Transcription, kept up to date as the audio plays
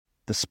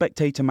The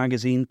Spectator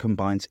magazine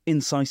combines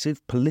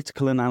incisive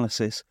political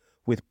analysis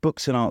with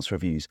books and arts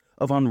reviews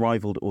of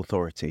unrivaled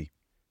authority.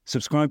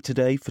 Subscribe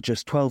today for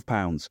just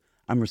 £12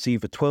 and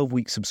receive a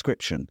 12-week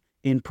subscription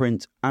in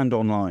print and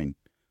online,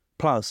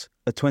 plus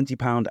a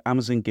 £20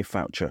 Amazon gift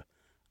voucher,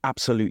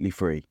 absolutely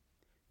free.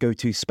 Go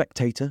to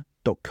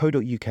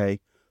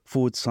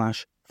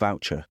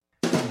spectator.co.uk/voucher.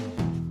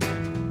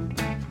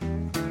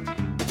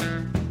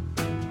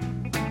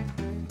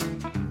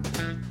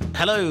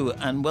 Hello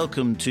and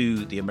welcome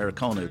to the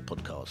Americano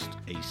podcast,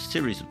 a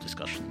series of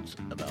discussions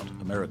about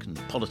American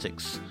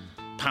politics,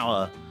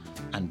 power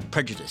and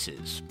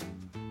prejudices.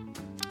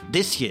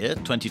 This year,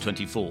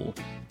 2024,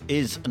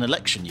 is an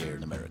election year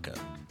in America,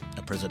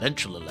 a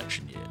presidential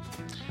election year.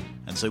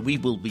 And so we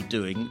will be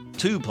doing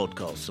 2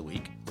 podcasts a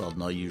week rather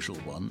than our usual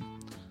one,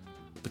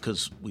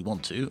 because we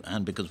want to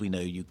and because we know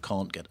you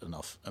can't get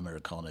enough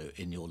Americano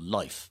in your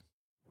life.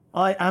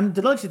 I am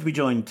delighted to be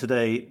joined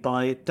today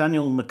by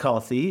Daniel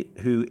McCarthy,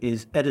 who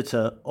is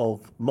editor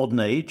of Modern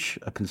Age,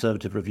 a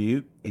conservative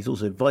review. He's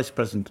also vice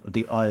president of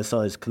the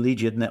ISI's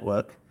Collegiate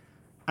Network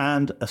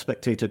and a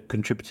Spectator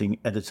contributing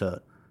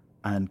editor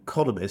and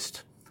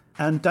columnist.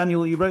 And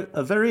Daniel, you wrote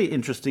a very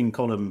interesting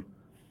column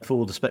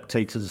for the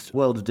Spectator's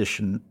World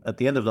Edition at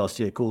the end of last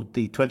year called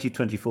the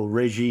 2024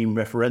 Regime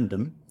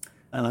Referendum.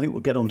 And I think we'll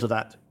get onto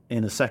that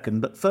in a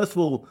second. But first of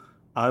all,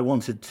 I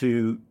wanted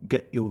to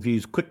get your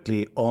views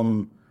quickly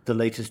on the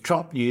latest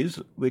Trump news,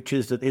 which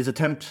is that his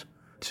attempt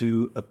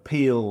to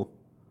appeal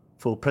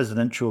for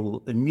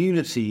presidential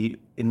immunity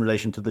in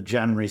relation to the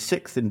January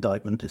 6th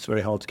indictment. It's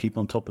very hard to keep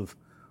on top of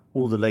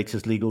all the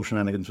latest legal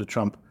shenanigans with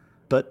Trump.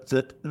 But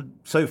that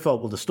so far,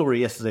 well, the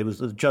story yesterday was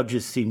that the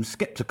judges seem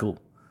sceptical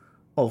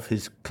of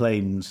his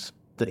claims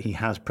that he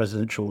has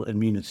presidential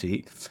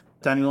immunity.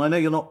 Daniel, I know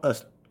you're not a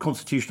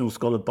constitutional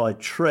scholar by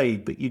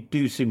trade, but you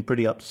do seem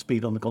pretty up to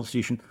speed on the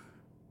Constitution.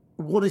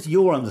 What is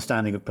your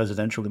understanding of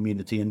presidential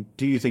immunity, and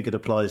do you think it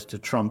applies to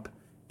Trump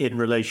in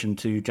relation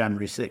to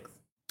January 6th?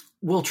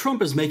 Well,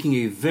 Trump is making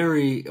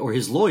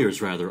his lawyers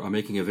rather, are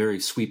making a very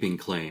sweeping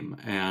claim.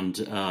 And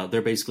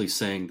they're basically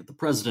saying that the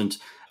president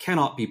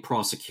cannot be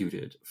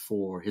prosecuted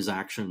for his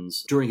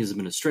actions during his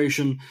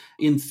administration.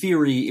 In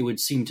theory, it would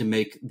seem to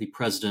make the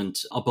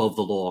president above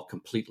the law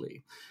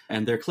completely.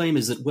 And their claim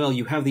is that, well,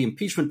 you have the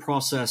impeachment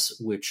process,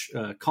 which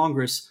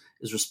Congress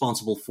is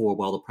responsible for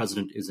while the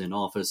president is in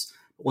office.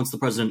 Once the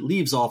president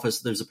leaves office,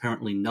 there's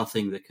apparently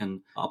nothing that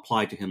can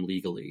apply to him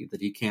legally,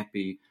 that he can't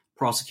be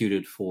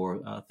prosecuted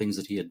for things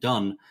that he had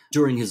done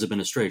during his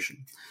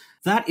administration.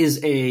 That is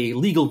a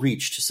legal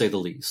reach, to say the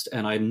least,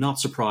 and I'm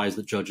not surprised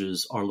that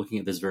judges are looking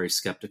at this very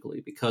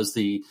skeptically, because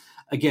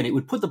again, it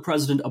would put the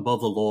president above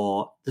the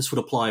law. This would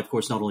apply, of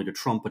course, not only to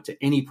Trump, but to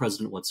any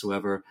president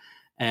whatsoever,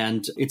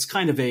 and it's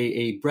kind of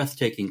a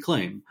breathtaking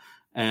claim.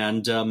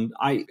 And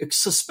I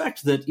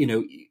suspect that,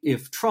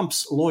 if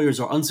Trump's lawyers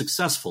are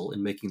unsuccessful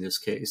in making this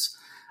case,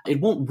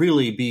 it won't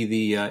really be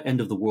the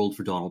end of the world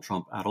for Donald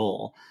Trump at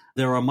all.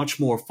 There are much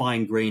more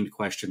fine-grained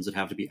questions that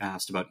have to be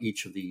asked about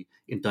each of the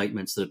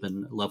indictments that have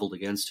been leveled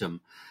against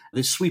him.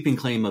 This sweeping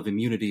claim of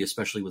immunity,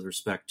 especially with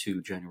respect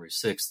to January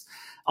 6th,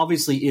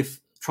 obviously,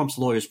 if Trump's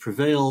lawyers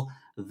prevail,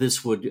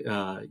 this would,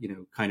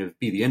 kind of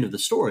be the end of the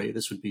story.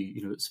 This would be,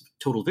 it's a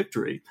total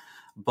victory.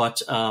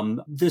 But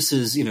this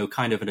is,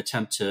 kind of an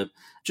attempt to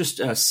just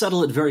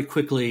settle it very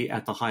quickly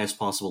at the highest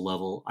possible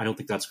level. I don't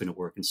think that's going to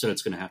work. Instead,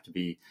 it's going to have to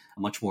be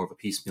much more of a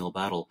piecemeal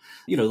battle.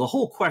 The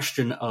whole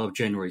question of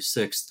January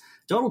 6th,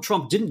 Donald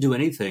Trump didn't do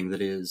anything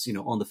that is,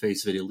 on the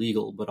face of it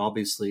illegal, but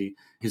obviously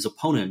his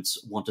opponents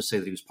want to say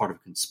that he was part of a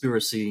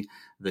conspiracy,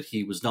 that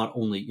he was not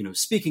only,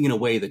 speaking in a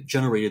way that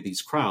generated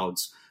these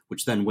crowds,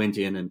 which then went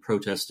in and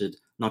protested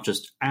not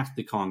just at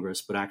the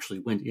Congress, but actually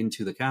went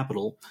into the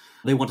Capitol.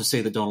 They want to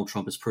say that Donald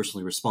Trump is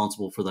personally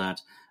responsible for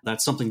that.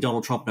 That's something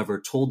Donald Trump never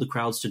told the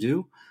crowds to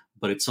do,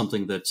 but it's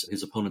something that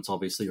his opponents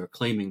obviously are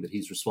claiming that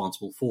he's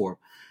responsible for.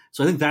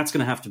 So I think that's going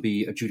to have to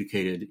be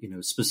adjudicated,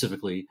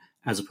 specifically,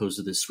 as opposed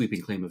to this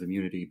sweeping claim of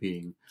immunity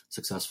being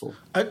successul.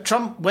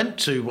 Trump went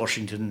to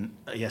Washington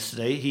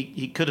yesterday.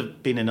 He could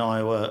have been in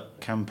Iowa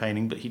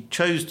campaigning, but he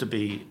chose to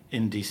be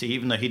in D.C.,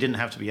 even though he didn't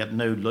have to be, had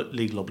no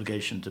legal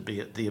obligation to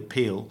be at the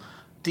appeal.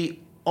 The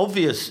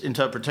obvious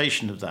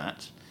interpretation of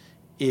that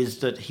is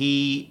that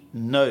he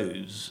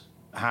knows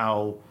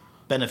how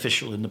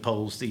beneficial in the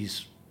polls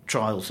these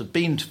trials have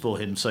been for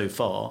him so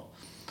far,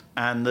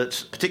 and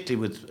that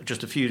particularly with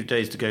just a few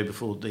days to go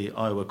before the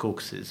Iowa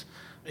caucuses,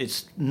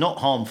 it's not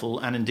harmful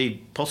and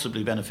indeed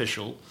possibly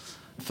beneficial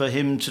for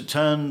him to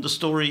turn the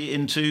story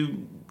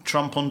into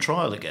Trump on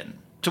trial again.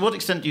 To what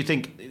extent do you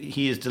think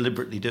he is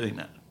deliberately doing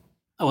that?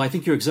 Oh, I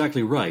think you're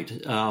exactly right.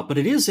 But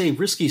it is a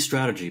risky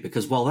strategy,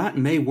 because while that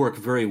may work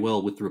very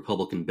well with the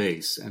Republican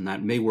base, and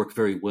that may work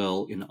very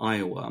well in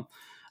Iowa,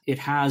 it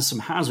has some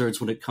hazards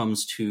when it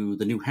comes to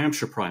the New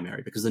Hampshire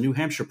primary, because the New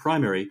Hampshire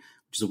primary,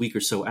 which is a week or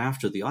so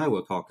after the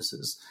Iowa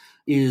caucuses,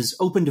 is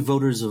open to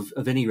voters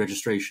of any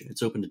registration.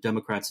 It's open to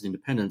Democrats and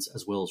independents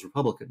as well as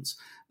Republicans.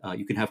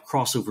 You can have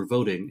crossover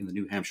voting in the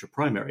New Hampshire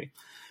primary.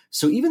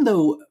 So even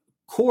though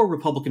core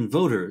Republican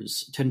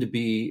voters tend to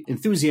be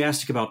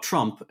enthusiastic about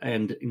Trump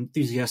and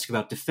enthusiastic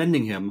about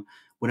defending him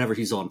whenever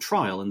he's on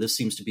trial. And this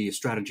seems to be a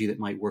strategy that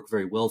might work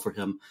very well for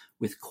him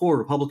with core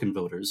Republican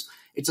voters.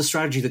 It's a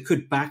strategy that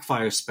could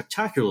backfire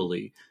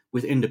spectacularly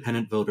with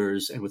independent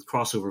voters and with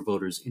crossover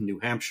voters in New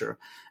Hampshire.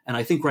 And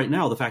I think right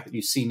now, the fact that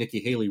you see Nikki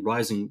Haley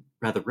rising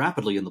rather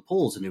rapidly in the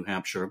polls in New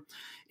Hampshire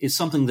is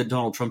something that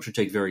Donald Trump should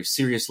take very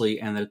seriously.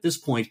 And that at this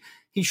point,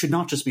 he should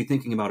not just be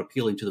thinking about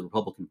appealing to the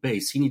Republican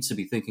base. He needs to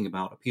be thinking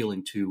about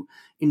appealing to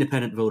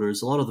independent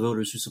voters, a lot of the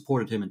voters who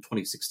supported him in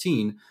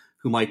 2016,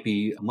 who might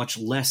be much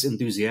less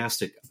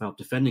enthusiastic about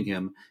defending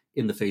him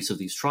in the face of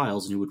these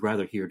trials and who would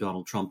rather hear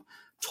Donald Trump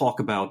talk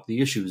about the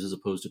issues as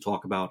opposed to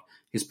talk about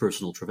his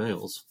personal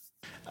travails.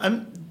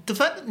 The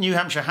fact that New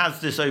Hampshire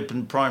has this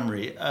open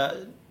primary,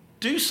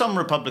 do some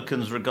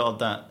Republicans regard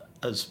that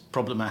as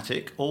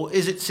problematic, or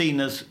is it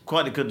seen as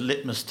quite a good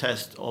litmus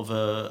test of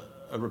a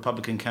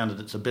Republican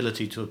candidate's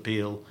ability to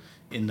appeal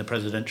in the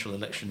presidential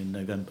election in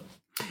November?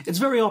 It's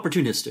very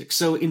opportunistic.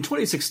 So in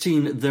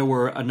 2016, there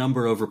were a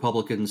number of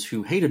Republicans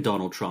who hated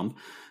Donald Trump,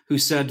 who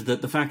said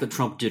that the fact that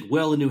Trump did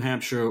well in New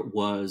Hampshire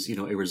was,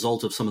 a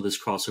result of some of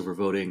this crossover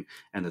voting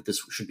and that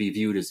this should be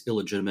viewed as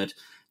illegitimate.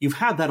 You've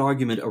had that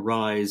argument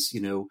arise,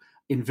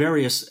 in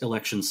various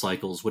election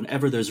cycles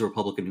whenever there's a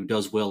Republican who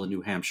does well in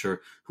New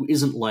Hampshire who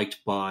isn't liked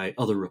by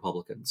other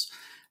Republicans.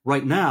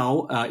 Right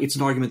now, it's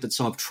an argument that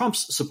some of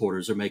Trump's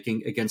supporters are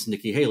making against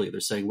Nikki Haley. They're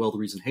saying, well, the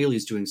reason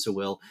Haley's doing so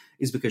well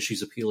is because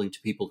she's appealing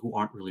to people who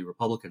aren't really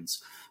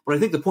Republicans. But I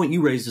think the point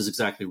you raised is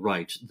exactly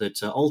right,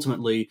 that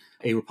ultimately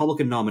a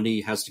Republican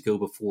nominee has to go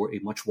before a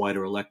much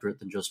wider electorate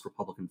than just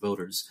Republican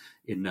voters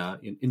in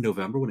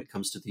November when it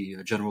comes to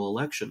the general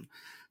election.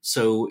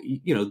 So,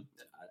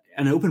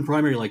 an open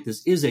primary like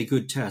this is a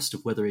good test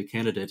of whether a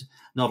candidate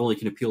not only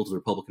can appeal to the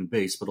Republican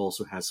base, but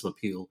also has some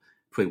appeal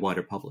to a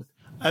wider public.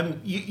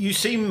 You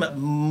seem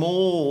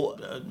more,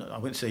 I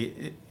wouldn't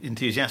say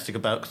enthusiastic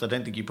about, because I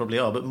don't think you probably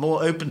are, but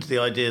more open to the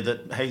idea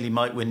that Haley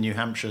might win New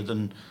Hampshire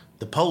than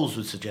the polls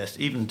would suggest,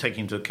 even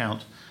taking into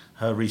account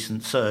her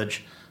recent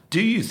surge.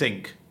 Do you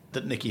think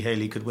that Nikki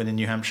Haley could win in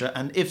New Hampshire?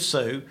 And if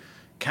so,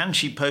 can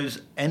she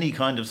pose any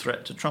kind of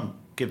threat to Trump,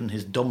 given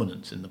his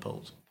dominance in the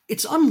polls?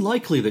 It's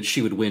unlikely that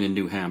she would win in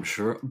New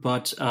Hampshire,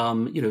 but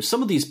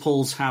some of these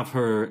polls have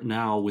her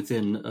now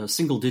within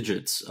single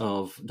digits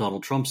of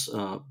Donald Trump's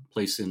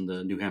place in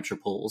the New Hampshire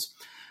polls.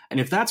 And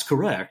if that's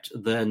correct,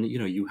 then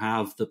you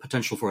have the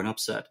potential for an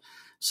upset.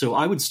 So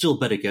I would still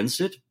bet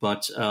against it,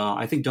 but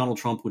I think Donald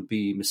Trump would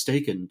be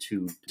mistaken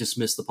to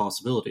dismiss the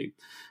possibility.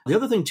 The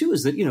other thing, too,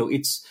 is that,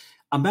 it's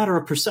a matter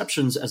of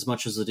perceptions as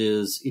much as it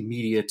is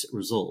immediate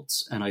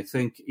results. And I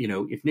think,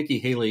 if Nikki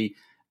Haley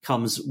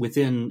comes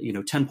within,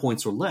 10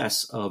 points or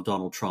less of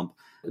Donald Trump,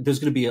 there's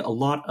going to be a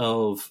lot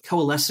of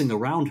coalescing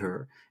around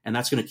her, and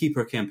that's going to keep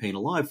her campaign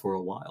alive for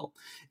a while.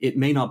 It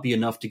may not be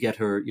enough to get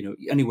her,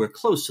 anywhere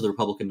close to the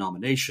Republican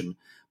nomination,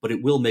 but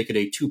it will make it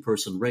a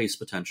two-person race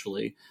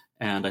potentially,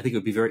 and I think it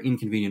would be very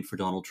inconvenient for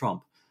Donald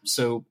Trump.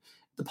 So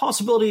the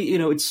possibility,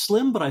 it's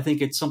slim, but I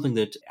think it's something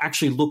that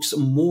actually looks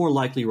more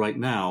likely right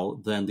now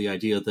than the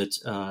idea that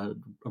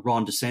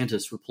Ron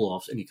DeSantis would pull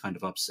off any kind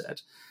of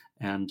upset.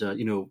 And,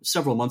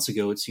 several months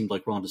ago, it seemed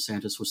like Ron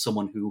DeSantis was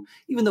someone who,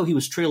 even though he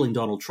was trailing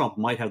Donald Trump,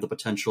 might have the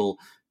potential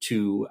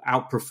to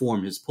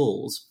outperform his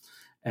polls.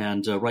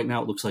 And right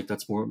now, it looks like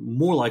that's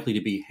more likely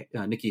to be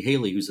Nikki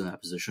Haley who's in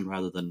that position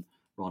rather than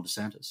Ron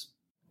DeSantis.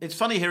 It's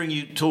funny hearing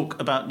you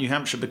talk about New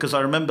Hampshire, because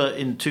I remember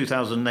in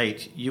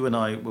 2008, you and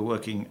I were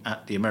working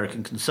at the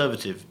American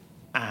Conservative,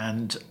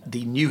 and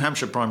the New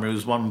Hampshire primary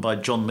was won by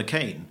John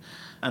McCain.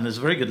 And there's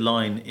a very good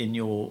line in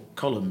your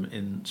column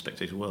in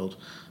Spectator World,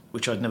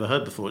 which I'd never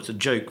heard before. It's a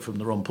joke from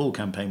the Ron Paul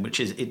campaign, which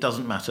is, it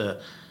doesn't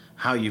matter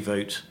how you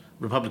vote,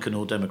 Republican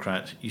or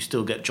Democrat, you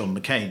still get John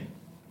McCain.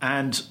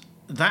 And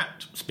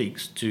that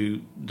speaks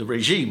to the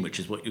regime, which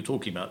is what you're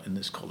talking about in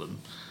this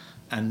column.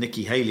 And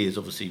Nikki Haley is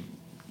obviously,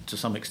 to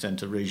some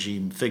extent, a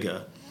regime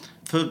figure.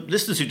 For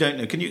listeners who don't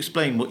know, can you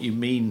explain what you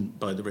mean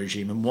by the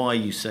regime and why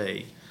you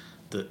say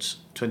that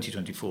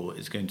 2024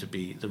 is going to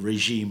be the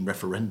regime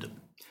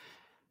referendum?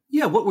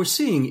 Yeah, what we're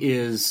seeing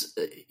is,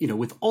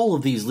 with all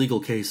of these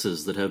legal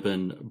cases that have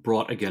been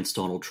brought against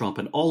Donald Trump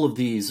and all of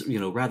these,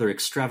 rather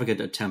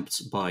extravagant attempts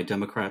by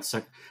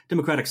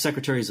Democratic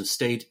secretaries of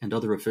state and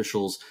other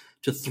officials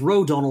to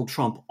throw Donald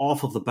Trump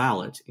off of the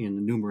ballot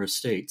in numerous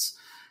states,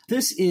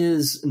 this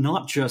is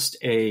not just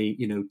a,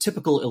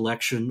 typical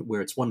election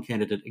where it's one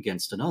candidate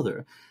against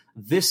another.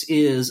 This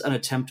is an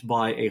attempt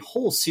by a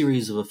whole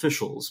series of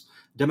officials,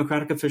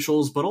 Democratic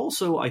officials, but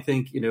also, I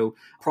think,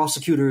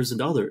 prosecutors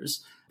and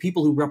others,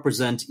 people who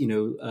represent,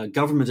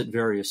 government at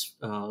various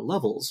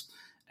levels.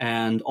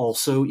 And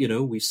also,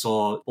 we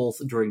saw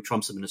both during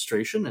Trump's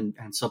administration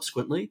and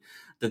subsequently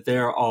that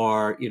there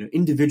are,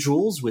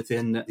 individuals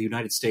within the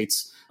United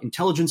States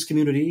intelligence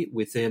community,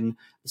 within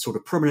the sort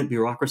of permanent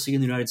bureaucracy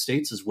in the United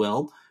States as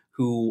well,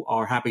 who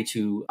are happy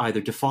to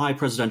either defy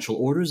presidential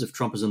orders if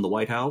Trump is in the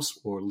White House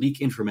or leak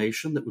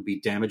information that would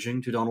be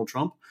damaging to Donald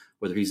Trump,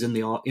 whether he's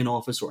in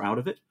office or out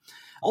of it.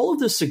 All of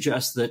this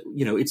suggests that,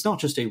 it's not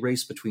just a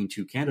race between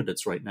two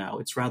candidates right now.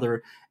 It's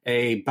rather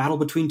a battle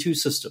between two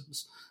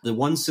systems. The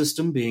one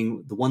system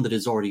being the one that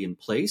is already in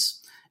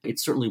place.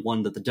 It's certainly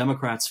one that the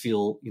Democrats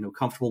feel,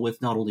 comfortable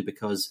with, not only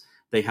because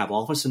they have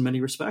office in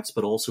many respects,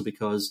 but also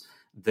because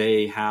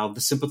they have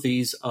the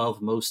sympathies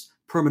of most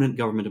permanent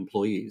government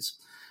employees.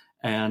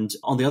 And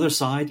on the other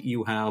side,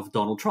 you have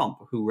Donald Trump,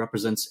 who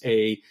represents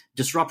a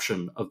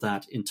disruption of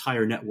that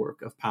entire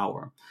network of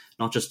power,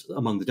 not just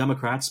among the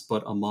Democrats,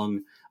 but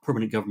among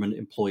permanent government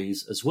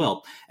employees as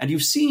well. And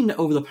you've seen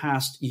over the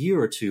past year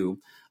or two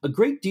a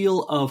great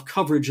deal of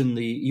coverage in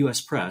the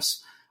U.S.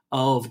 press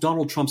of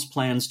Donald Trump's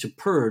plans to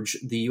purge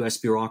the U.S.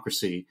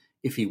 bureaucracy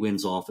if he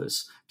wins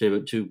office,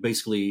 to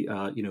basically,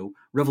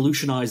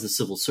 revolutionize the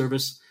civil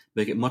service,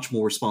 make it much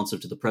more responsive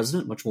to the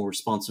president, much more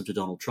responsive to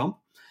Donald Trump,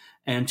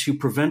 and to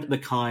prevent the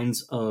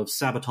kinds of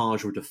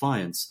sabotage or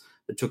defiance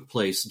that took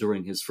place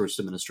during his first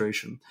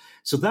administration.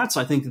 So that's,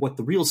 I think, what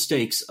the real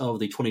stakes of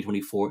the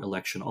 2024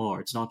 election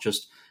are. It's not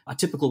just a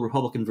typical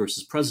Republican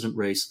versus president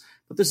race,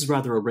 but this is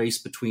rather a race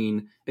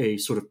between a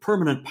sort of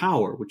permanent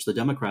power, which the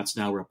Democrats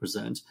now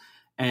represent,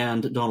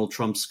 and Donald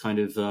Trump's kind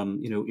of,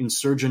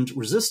 insurgent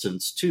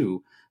resistance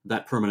to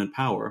that permanent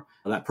power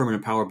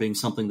being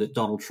something that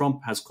Donald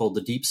Trump has called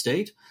the deep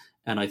state.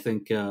 And I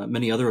think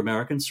many other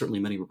Americans, certainly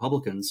many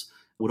Republicans,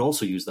 would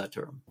also use that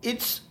term.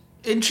 It's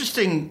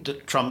interesting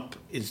that Trump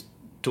is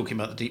talking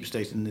about the deep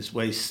state in this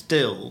way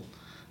still,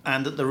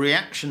 and that the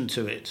reaction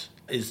to it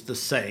is the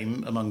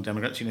same among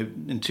Democrats.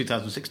 In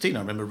 2016, I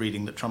remember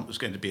reading that Trump was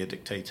going to be a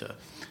dictator,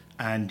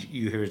 and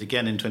you hear it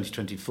again in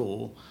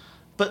 2024.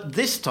 But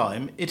this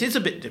time, it is a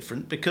bit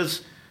different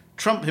because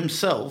Trump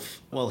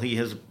himself, while he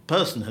as a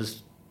person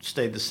has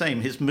stayed the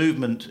same, his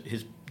movement,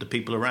 the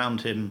people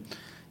around him,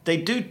 they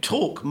do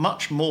talk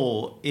much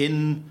more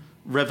in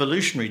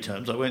revolutionary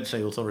terms. I won't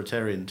say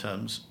authoritarian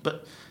terms,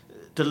 but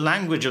the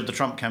language of the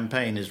Trump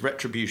campaign is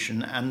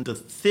retribution, and the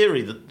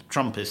theory that the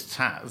Trumpists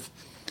have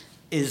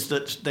is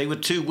that they were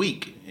too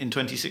weak in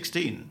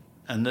 2016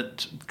 and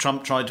that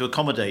Trump tried to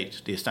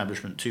accommodate the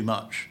establishment too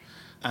much,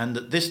 and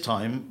that this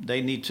time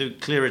they need to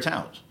clear it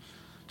out.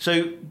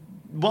 So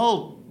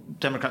while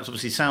Democrats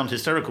obviously sound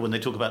hysterical when they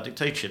talk about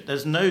dictatorship,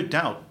 there's no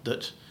doubt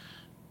that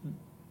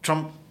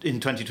Trump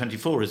in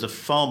 2024 is a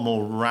far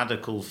more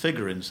radical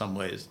figure in some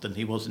ways than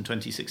he was in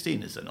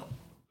 2016, is there not?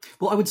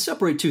 Well, I would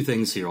separate two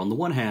things here. On the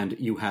one hand,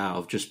 you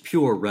have just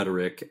pure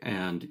rhetoric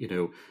and,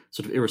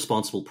 sort of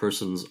irresponsible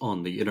persons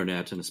on the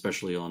internet, and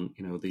especially on,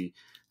 the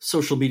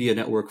social media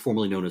network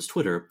formerly known as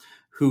Twitter,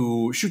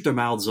 who shoot their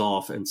mouths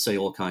off and say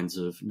all kinds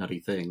of nutty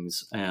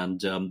things.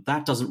 And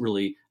that doesn't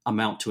really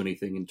amount to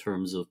anything in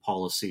terms of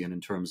policy and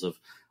in terms of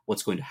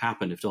what's going to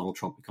happen if Donald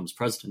Trump becomes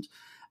president.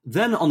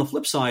 Then on the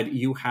flip side,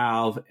 you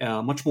have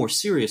much more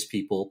serious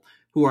people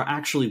who are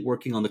actually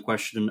working on the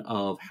question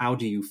of how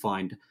do you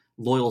find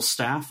loyal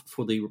staff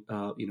for the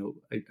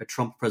a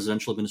Trump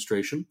presidential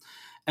administration,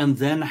 and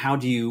then how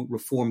do you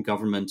reform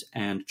government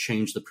and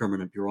change the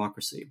permanent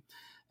bureaucracy.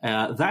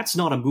 That's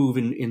not a move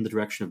in the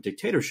direction of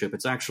dictatorship.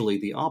 It's actually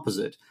the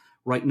opposite.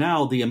 Right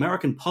now, the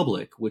American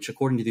public, which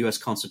according to the U.S.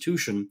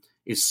 Constitution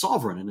is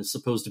sovereign and is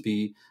supposed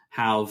to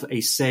have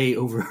a say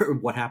over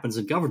what happens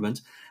in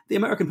government, the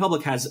American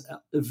public has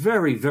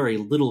very, very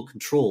little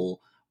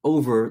control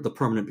over the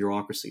permanent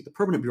bureaucracy. The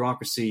permanent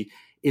bureaucracy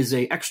is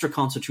an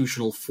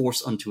extra-constitutional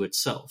force unto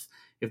itself.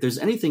 If there's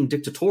anything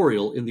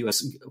dictatorial in the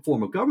U.S.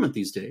 form of government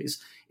these days,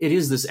 it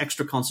is this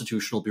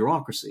extra-constitutional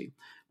bureaucracy,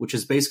 which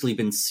has basically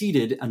been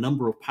ceded a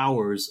number of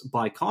powers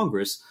by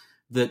Congress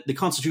that the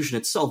Constitution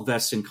itself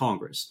vests in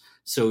Congress.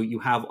 So you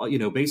have,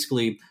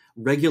 basically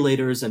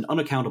regulators and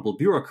unaccountable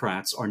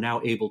bureaucrats are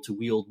now able to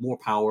wield more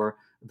power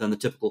than the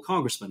typical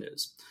congressman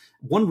is.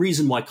 One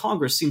reason why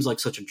Congress seems like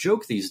such a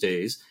joke these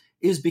days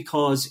is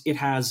because it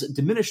has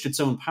diminished its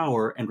own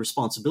power and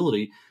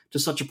responsibility to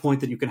such a point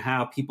that you can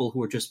have people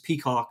who are just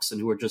peacocks and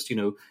who are just,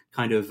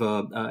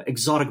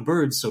 exotic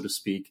birds, so to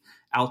speak,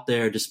 out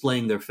there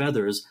displaying their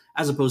feathers,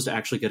 as opposed to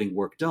actually getting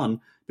work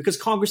done, because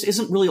Congress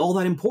isn't really all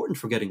that important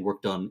for getting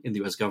work done in the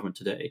U.S. government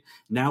today.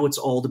 Now it's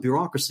all the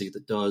bureaucracy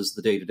that does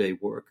the day-to-day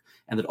work,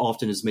 and that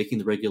often is making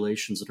the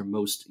regulations that are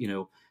most,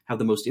 have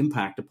the most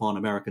impact upon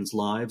Americans'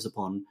 lives,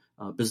 upon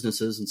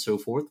businesses and so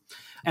forth.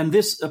 And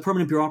this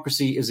permanent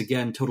bureaucracy is,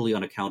 again, totally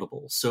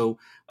unaccountable. So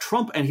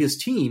Trump and his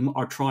team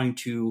are trying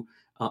to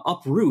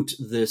uproot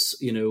this,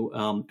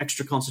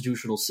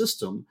 extra-constitutional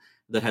system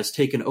that has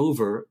taken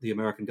over the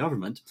American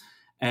government.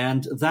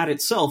 And that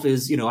itself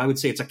is, I would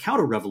say it's a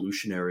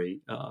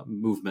counter-revolutionary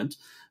movement,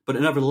 but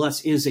it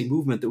nevertheless is a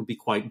movement that would be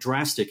quite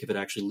drastic if it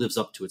actually lives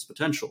up to its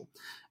potential.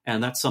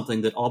 And that's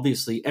something that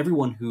obviously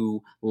everyone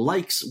who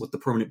likes what the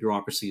permanent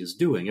bureaucracy is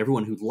doing,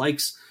 everyone who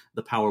likes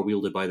the power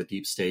wielded by the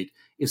deep state,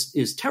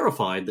 is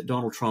terrified that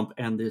Donald Trump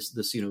and this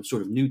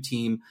sort of new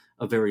team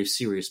of very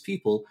serious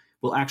people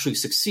will actually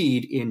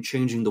succeed in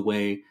changing the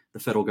way the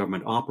federal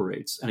government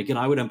operates. And again,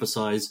 I would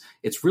emphasize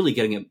it's really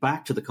getting it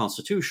back to the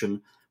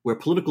Constitution, where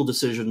political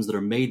decisions that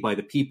are made by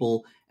the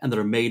people and that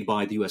are made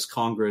by the U.S.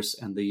 Congress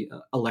and the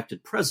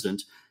elected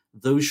president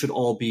those should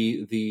all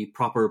be the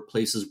proper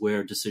places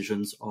where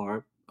decisions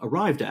are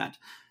arrived at,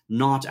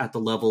 not at the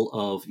level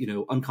of,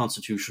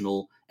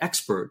 unconstitutional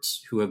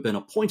experts who have been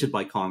appointed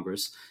by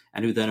Congress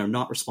and who then are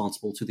not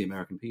responsible to the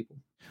American people.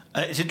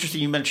 It's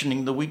interesting you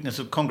mentioning the weakness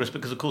of Congress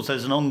because, of course,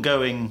 there's an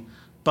ongoing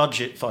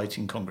budget fight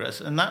in Congress,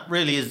 and that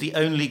really is the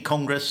only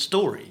Congress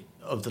story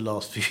of the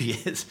last few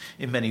years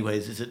in many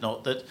ways, is it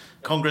not? That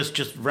Congress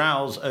just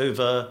rows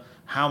over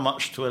how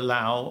much to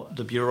allow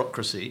the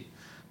bureaucracy,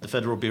 the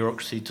federal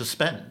bureaucracy, to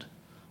spend.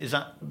 Is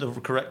that the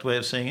correct way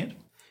of seeing it?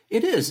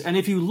 It is. And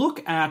if you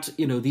look at,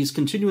 these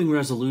continuing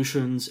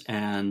resolutions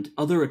and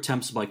other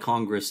attempts by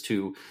Congress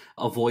to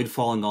avoid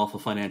falling off a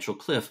financial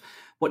cliff,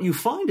 what you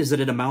find is that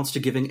it amounts to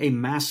giving a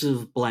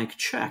massive blank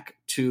check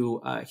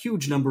to a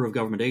huge number of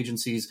government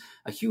agencies,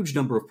 a huge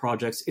number of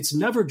projects. It's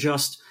never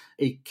just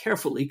a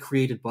carefully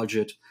created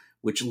budget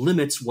which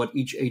limits what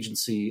each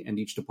agency and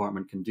each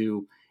department can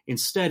do.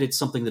 Instead, it's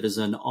something that is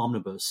an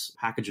omnibus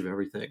package of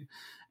everything.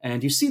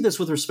 And you see this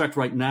with respect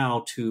right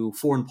now to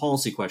foreign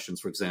policy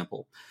questions, for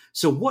example.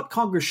 So what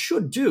Congress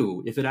should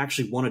do, if it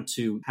actually wanted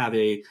to have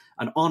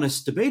an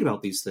honest debate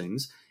about these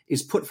things,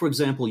 is put, for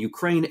example,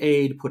 Ukraine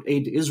aid, put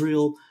aid to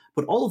Israel,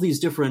 put all of these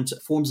different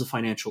forms of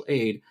financial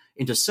aid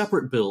into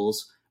separate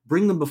bills,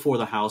 bring them before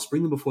the House,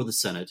 bring them before the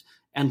Senate,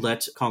 and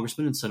let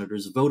congressmen and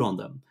senators vote on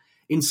them.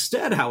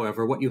 Instead,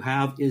 however, what you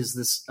have is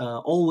this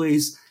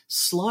always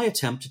sly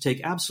attempt to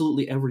take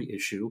absolutely every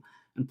issue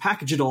and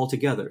package it all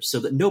together so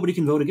that nobody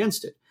can vote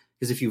against it.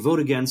 Because if you vote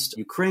against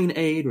Ukraine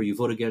aid or you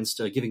vote against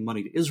giving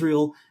money to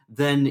Israel,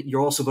 then you're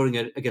also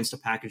voting against a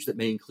package that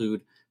may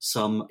include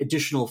some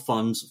additional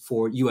funds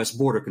for U.S.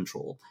 border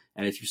control.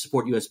 And if you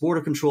support U.S.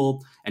 border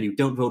control and you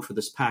don't vote for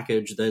this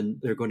package, then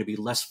there are going to be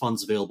less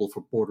funds available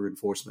for border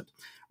enforcement.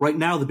 Right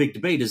now, the big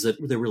debate is that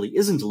there really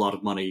isn't a lot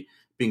of money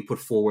being put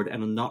forward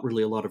and not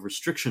really a lot of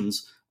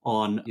restrictions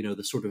on,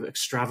 the sort of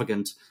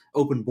extravagant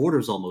open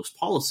borders almost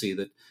policy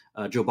that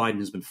Joe Biden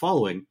has been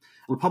following.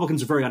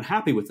 Republicans are very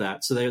unhappy with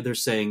that. So they're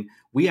saying,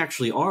 we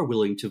actually are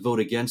willing to vote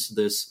against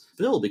this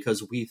bill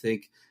because we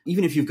think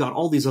even if you've got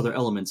all these other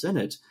elements in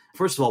it,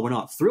 first of all, we're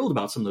not thrilled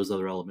about some of those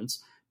other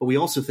elements, but we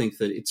also think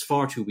that it's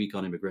far too weak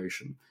on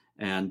immigration.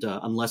 And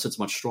unless it's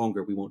much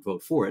stronger, we won't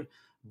vote for it.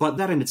 But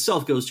that in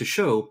itself goes to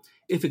show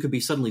if it could be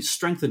suddenly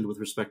strengthened with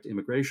respect to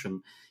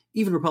immigration,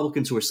 even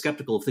Republicans who are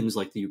skeptical of things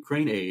like the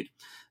Ukraine aid,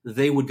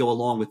 they would go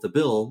along with the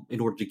bill in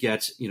order to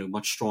get,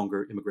 much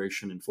stronger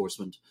immigration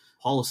enforcement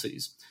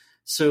policies.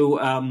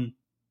 So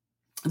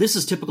this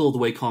is typical of the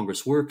way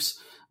Congress works,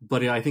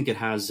 but I think it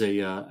has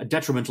a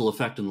detrimental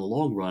effect in the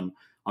long run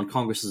on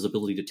Congress's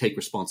ability to take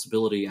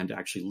responsibility and to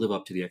actually live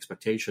up to the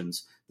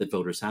expectations that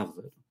voters have of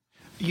it.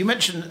 You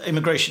mentioned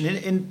immigration.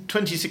 In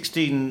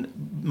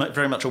 2016,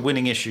 very much a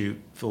winning issue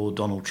for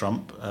Donald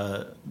Trump.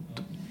 A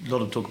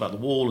lot of talk about the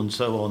wall and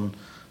so on.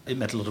 It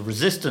met a lot of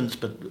resistance,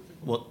 but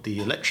what the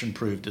election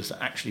proved is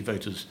that actually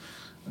voters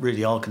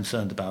really are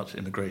concerned about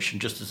immigration,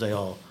 just as they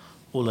are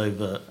all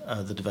over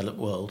the developed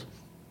world.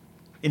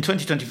 In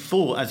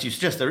 2024, as you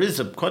suggest, there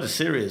is quite a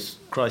serious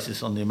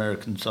crisis on the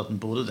American southern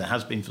border. There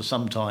has been for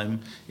some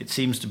time. It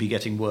seems to be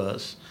getting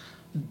worse.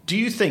 Do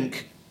you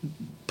think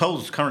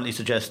polls currently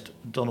suggest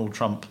Donald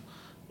Trump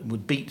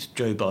would beat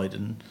Joe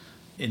Biden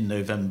in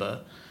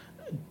November?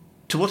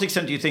 To what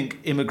extent do you think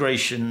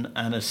immigration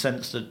and a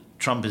sense that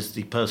Trump is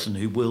the person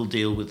who will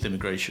deal with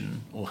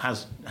immigration or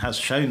has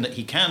shown that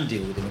he can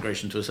deal with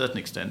immigration to a certain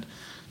extent,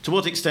 to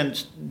what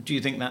extent do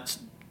you think that's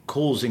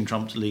causing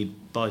Trump to lead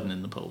Biden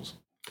in the polls?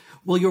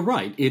 Well, you're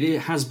right. It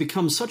has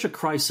become such a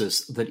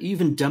crisis that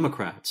even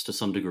Democrats, to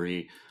some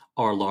degree,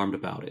 are alarmed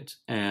about it.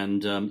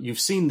 And you've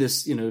seen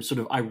this, sort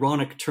of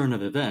ironic turn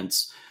of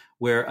events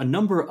where a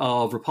number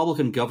of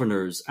Republican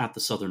governors at the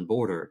southern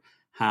border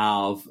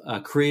have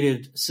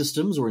created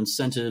systems or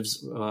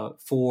incentives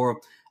for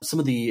some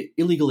of the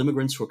illegal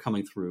immigrants who are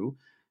coming through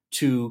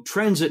to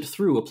transit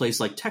through a place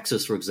like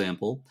Texas, for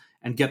example,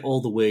 and get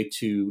all the way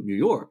to New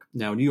York.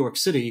 Now, New York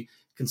City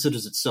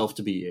considers itself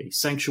to be a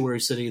sanctuary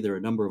city. There are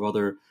a number of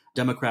other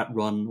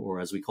Democrat-run, or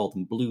as we call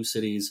them, blue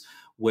cities,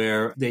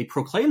 where they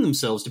proclaim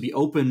themselves to be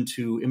open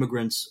to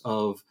immigrants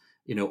of,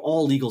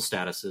 all legal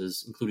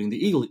statuses, including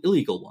the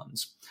illegal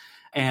ones.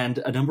 And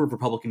a number of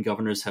Republican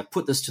governors have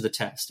put this to the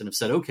test and have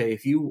said, okay,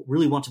 if you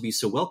really want to be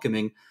so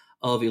welcoming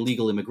of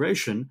illegal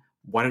immigration,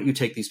 why don't you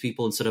take these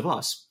people instead of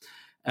us?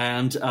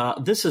 And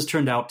this has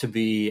turned out to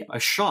be a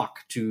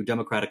shock to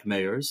Democratic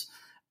mayors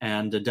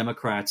and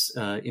Democrats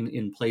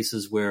in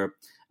places where,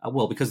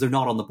 because they're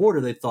not on the border,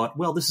 they thought,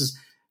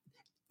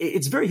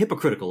 it's very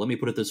hypocritical. Let me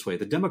put it this way.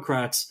 The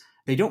Democrats,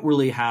 they don't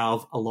really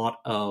have a lot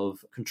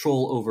of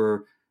control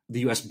over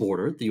the U.S.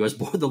 border.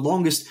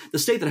 The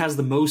state that has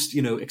the most,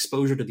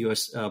 exposure to the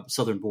U.S.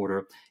 southern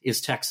border is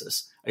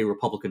Texas, a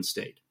Republican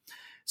state.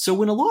 So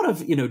when a lot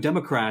of,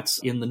 Democrats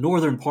in the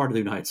northern part of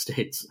the United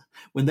States,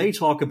 when they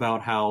talk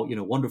about how,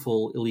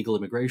 wonderful illegal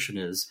immigration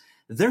is,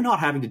 they're not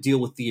having to deal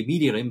with the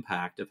immediate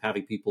impact of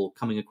having people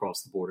coming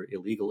across the border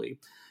illegally.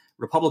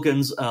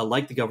 Republicans,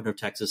 like the governor of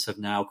Texas, have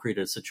now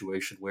created a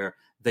situation where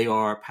they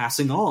are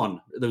passing on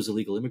those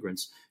illegal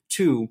immigrants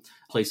to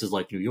places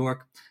like New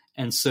York.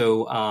 And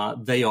so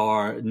they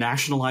are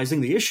nationalizing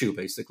the issue,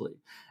 basically.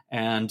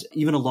 And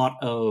even a lot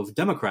of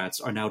Democrats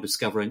are now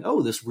discovering,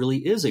 oh, this really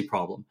is a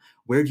problem.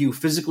 Where do you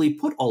physically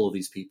put all of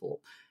these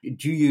people?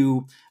 Do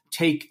you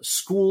take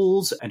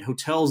schools and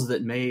hotels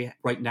that may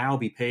right now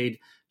be paid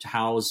to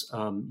house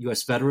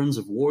U.S. veterans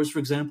of wars, for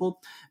example?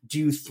 Do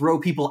you throw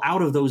people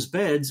out of those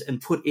beds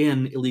and put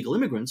in illegal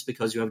immigrants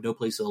because you have no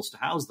place else to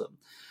house them?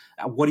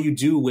 What do you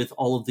do with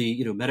all of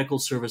the medical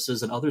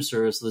services and other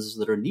services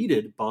that are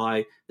needed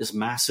by this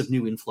massive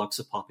new influx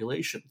of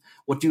population?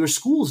 What do your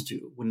schools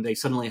do when they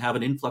suddenly have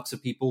an influx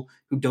of people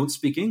who don't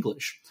speak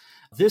English?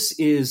 This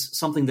is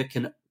something that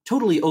can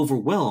totally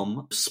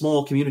overwhelm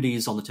small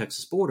communities on the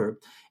Texas border.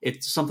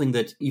 It's something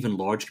that even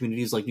large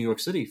communities like New York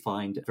City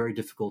find very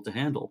difficult to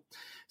handle.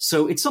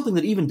 So it's something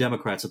that even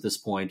Democrats at this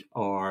point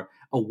are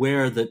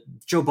aware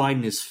that Joe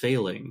Biden is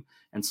failing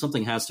and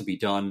something has to be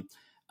done.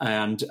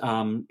 And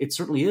it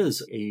certainly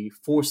is a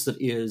force that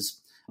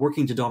is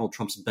working to Donald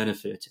Trump's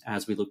benefit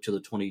as we look to the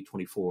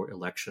 2024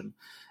 election.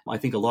 I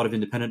think a lot of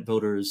independent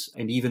voters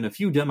and even a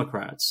few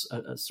Democrats,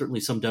 certainly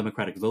some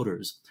Democratic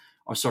voters,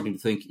 are starting to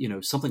think,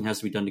 something has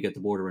to be done to get the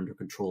border under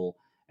control.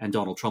 And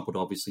Donald Trump would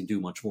obviously do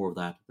much more of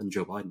that than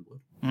Joe Biden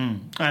would.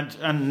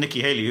 And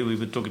Nikki Haley, who we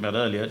were talking about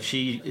earlier,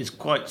 she is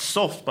quite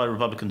soft by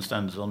Republican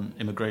standards on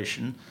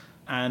immigration.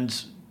 And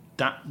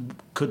that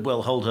could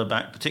well hold her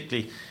back,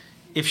 particularly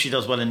if she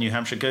does well in New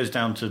Hampshire, goes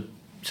down to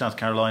South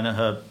Carolina,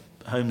 her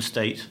home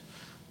state,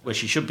 where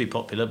she should be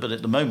popular. But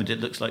at the moment, it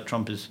looks like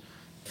Trump is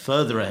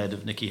further ahead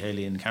of Nikki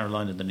Haley in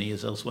Carolina than he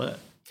is elsewhere.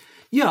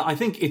 Yeah, I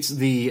think it's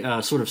the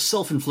sort of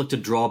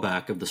self-inflicted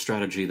drawback of the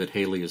strategy that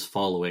Haley is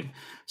following.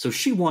 So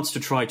she wants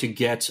to try to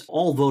get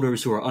all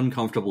voters who are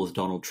uncomfortable with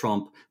Donald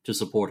Trump to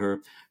support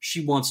her.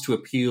 She wants to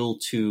appeal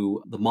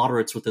to the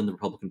moderates within the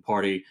Republican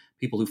Party,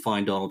 people who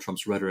find Donald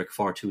Trump's rhetoric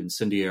far too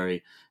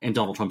incendiary and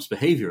Donald Trump's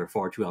behavior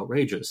far too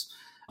outrageous.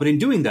 But in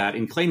doing that,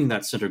 in claiming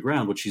that center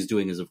ground, what she's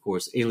doing is, of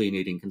course,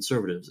 alienating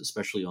conservatives,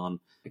 especially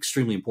on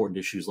extremely important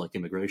issues like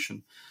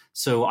immigration.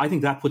 So I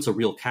think that puts a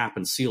real cap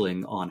and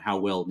ceiling on how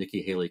well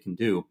Nikki Haley can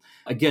do.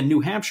 Again, New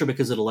Hampshire,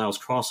 because it allows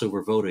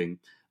crossover voting,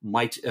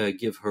 might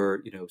give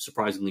her,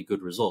 surprisingly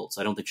good results.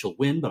 I don't think she'll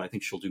win, but I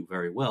think she'll do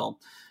very well.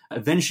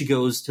 Then she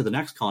goes to the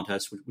next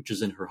contest, which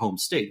is in her home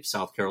state of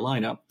South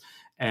Carolina.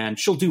 And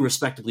she'll do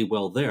respectably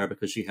well there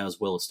because she has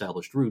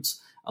well-established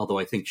roots, although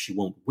I think she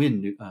won't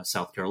win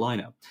South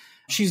Carolina.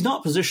 She's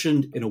not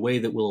positioned in a way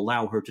that will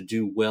allow her to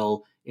do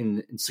well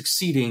in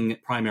succeeding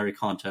primary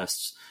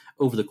contests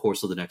over the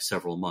course of the next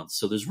several months.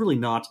 So there's really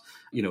not,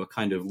 a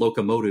kind of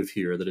locomotive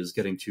here that is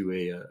getting to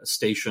a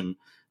station,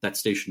 that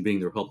station being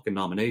the Republican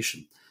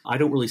nomination. I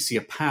don't really see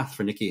a path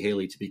for Nikki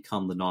Haley to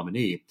become the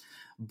nominee.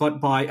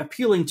 But by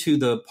appealing to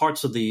the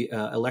parts of the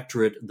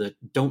electorate that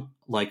don't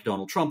like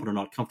Donald Trump and are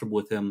not comfortable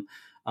with him,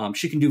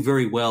 she can do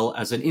very well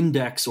as an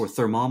index or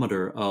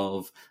thermometer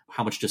of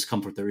how much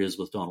discomfort there is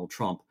with Donald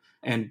Trump.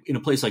 And in a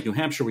place like New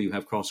Hampshire, where you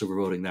have crossover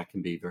voting, that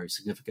can be very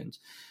significant.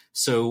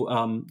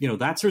 So,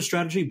 that's her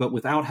strategy. But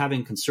without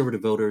having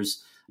conservative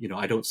voters,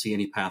 I don't see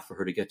any path for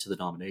her to get to the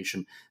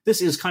nomination.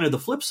 This is kind of the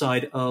flip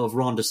side of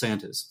Ron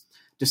DeSantis.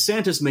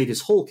 DeSantis made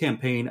his whole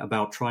campaign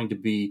about trying to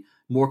be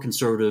more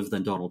conservative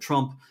than Donald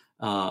Trump,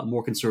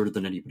 more conservative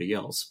than anybody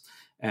else.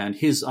 And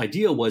his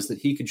idea was that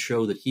he could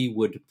show that he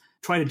would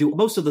try to do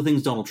most of the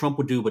things Donald Trump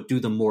would do, but do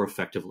them more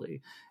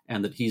effectively.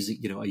 And that he's,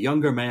 a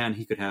younger man.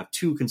 He could have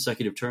 2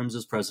 consecutive terms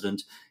as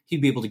president.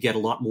 He'd be able to get a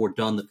lot more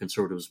done that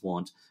conservatives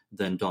want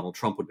than Donald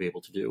Trump would be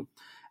able to do.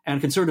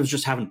 And conservatives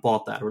just haven't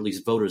bought that, or at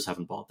least voters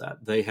haven't bought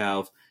that. They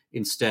have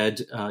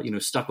instead,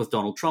 stuck with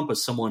Donald Trump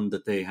as someone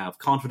that they have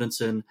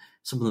confidence in,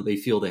 someone that they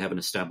feel they have an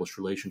established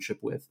relationship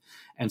with.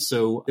 And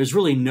so there's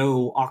really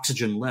no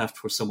oxygen left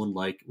for someone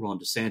like Ron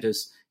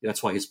DeSantis.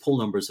 That's why his poll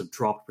numbers have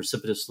dropped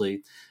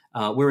precipitously.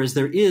 Whereas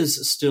there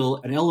is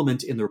still an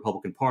element in the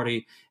Republican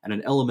Party and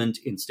an element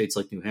in states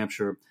like New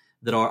Hampshire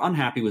that are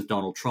unhappy with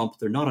Donald Trump.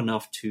 They're not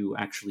enough to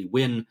actually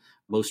win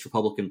most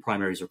Republican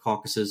primaries or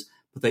caucuses,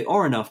 but they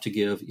are enough to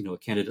give, a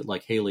candidate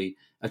like Haley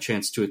a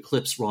chance to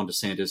eclipse Ron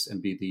DeSantis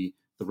and be the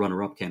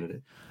runner-up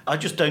candidate. I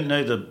just don't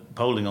know the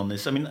polling on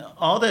this. I mean,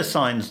 are there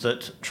signs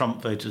that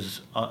Trump voters,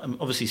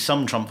 obviously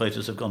some Trump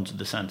voters have gone to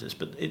DeSantis,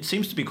 but it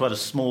seems to be quite a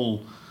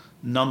small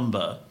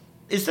number.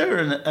 Is there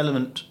an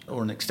element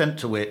or an extent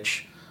to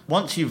which,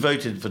 once you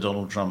voted for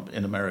Donald Trump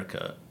in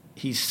America,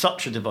 he's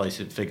such a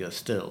divisive figure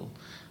still,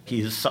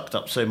 he has sucked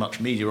up so much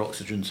media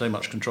oxygen, so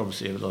much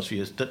controversy over the last few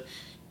years, that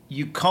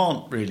you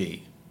can't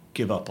really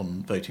give up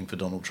on voting for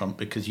Donald Trump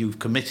because you've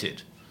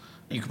committed.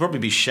 You could probably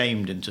be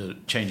shamed into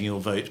changing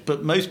your vote,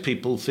 but most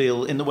people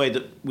feel, in the way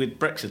that with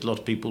Brexit, a lot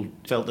of people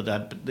felt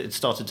that it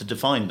started to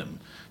define them.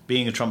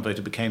 Being a Trump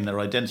voter became their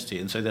identity,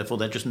 and so therefore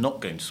they're just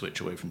not going to switch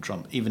away from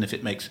Trump, even if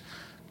it makes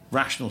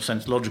rational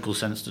sense, logical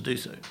sense to do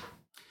so.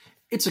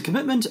 It's a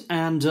commitment,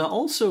 and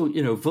also,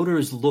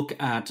 voters look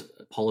at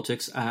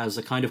politics as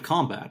a kind of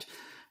combat.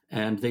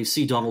 And they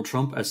see Donald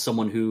Trump as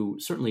someone who,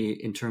 certainly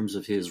in terms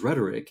of his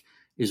rhetoric,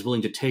 is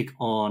willing to take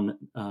on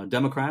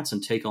Democrats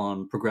and take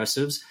on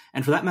progressives,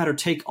 and for that matter,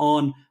 take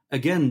on,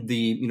 again,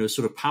 the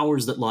sort of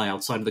powers that lie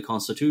outside of the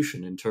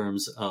Constitution in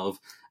terms of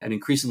an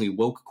increasingly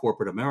woke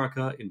corporate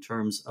America, in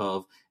terms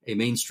of a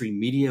mainstream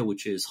media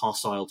which is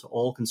hostile to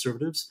all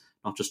conservatives,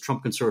 not just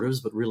Trump conservatives,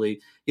 but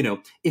really,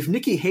 if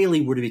Nikki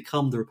Haley were to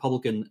become the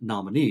Republican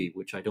nominee,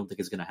 which I don't think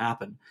is going to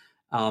happen,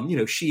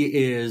 she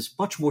is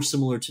much more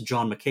similar to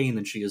John McCain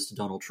than she is to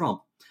Donald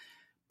Trump.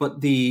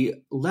 But the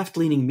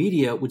left-leaning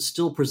media would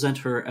still present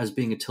her as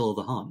being Attila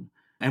the Hun.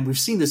 And we've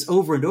seen this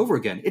over and over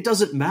again. It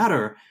doesn't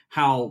matter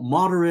how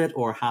moderate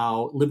or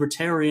how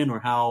libertarian or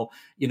how,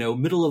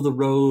 middle of the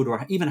road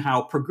or even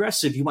how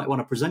progressive you might want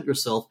to present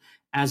yourself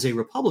as a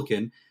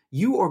Republican.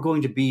 You are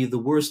going to be the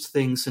worst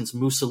thing since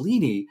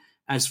Mussolini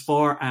as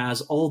far as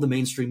all the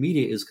mainstream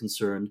media is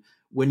concerned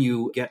when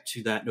you get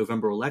to that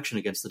November election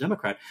against the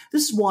Democrat.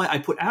 This is why I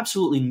put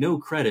absolutely no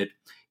credit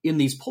in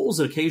these polls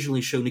that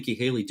occasionally show Nikki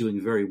Haley doing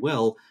very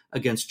well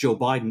against Joe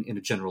Biden in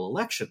a general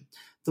election.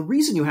 The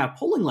reason you have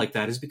polling like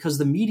that is because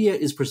the media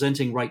is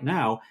presenting right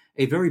now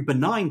a very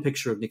benign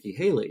picture of Nikki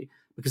Haley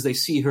because they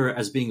see her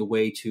as being a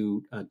way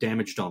to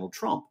damage Donald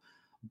Trump.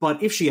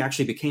 But if she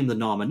actually became the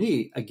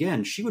nominee,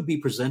 again, she would be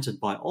presented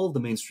by all of the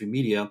mainstream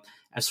media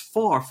as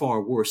far,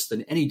 far worse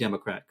than any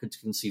Democrat could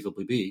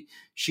conceivably be.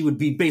 She would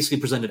be basically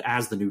presented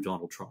as the new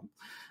Donald Trump.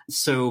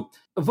 So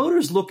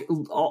voters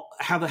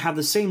have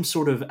the same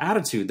sort of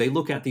attitude. They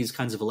look at these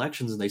kinds of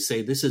elections and they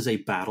say, this is a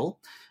battle.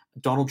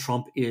 Donald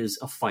Trump is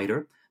a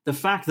fighter. The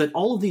fact that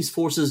all of these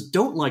forces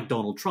don't like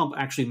Donald Trump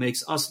actually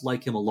makes us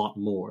like him a lot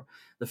more.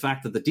 The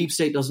fact that the deep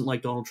state doesn't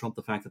like Donald Trump,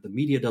 the fact that the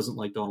media doesn't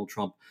like Donald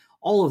Trump,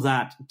 all of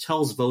that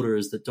tells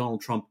voters that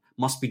Donald Trump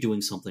must be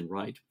doing something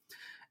right.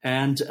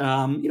 And,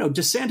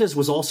 DeSantis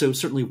was also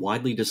certainly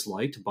widely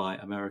disliked by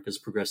America's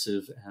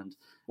progressive, and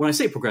when I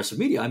say progressive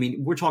media, I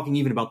mean, we're talking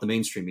even about the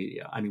mainstream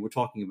media. I mean, we're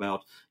talking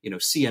about,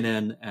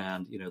 CNN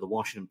and, the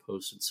Washington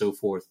Post and so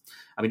forth.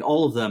 I mean,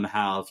 all of them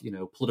have,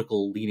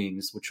 political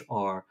leanings which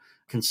are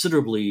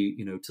considerably,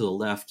 to the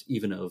left,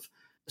 even of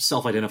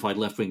self-identified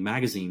left-wing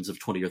magazines of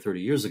 20 or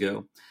 30 years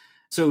ago.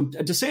 So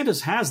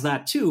DeSantis has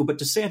that too, but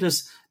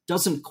DeSantis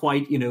doesn't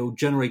quite,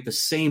 generate the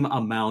same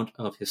amount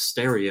of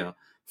hysteria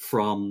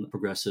from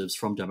progressives,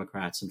 from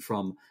Democrats, and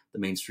from the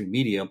mainstream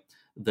media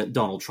that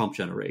Donald Trump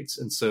generates.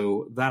 And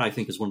so that, I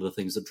think, is one of the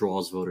things that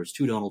draws voters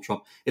to Donald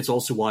Trump. It's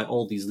also why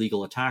all these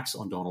legal attacks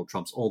on Donald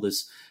Trump's, all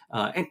this,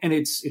 and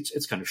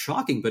it's kind of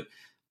shocking, but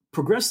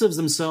progressives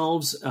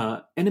themselves,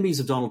 enemies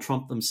of Donald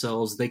Trump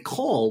themselves, they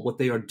call what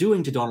they are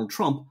doing to Donald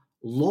Trump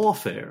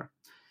lawfare.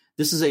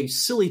 This is a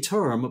silly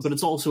term, but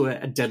it's also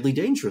a deadly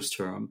dangerous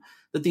term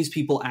that these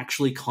people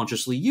actually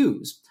consciously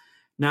use.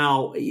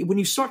 Now, when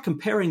you start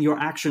comparing your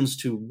actions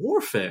to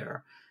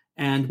warfare,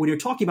 and when you're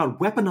talking about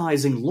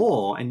weaponizing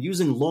law and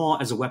using law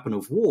as a weapon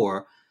of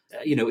war,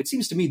 it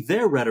seems to me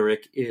their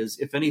rhetoric is,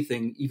 if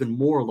anything, even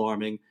more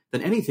alarming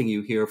than anything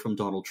you hear from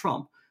Donald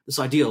Trump. This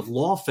idea of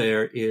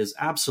lawfare is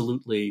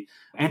absolutely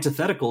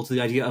antithetical to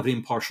the idea of an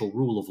impartial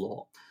rule of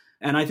law.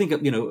 And I think,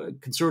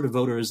 conservative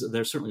voters,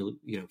 they're certainly,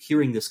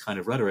 hearing this kind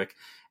of rhetoric,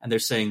 and they're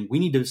saying we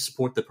need to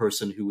support the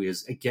person who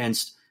is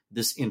against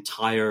this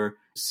entire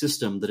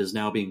system that is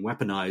now being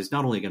weaponized,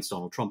 not only against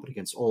Donald Trump, but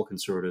against all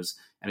conservatives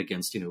and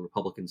against,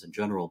 Republicans in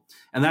general.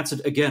 And that's,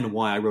 again,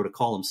 why I wrote a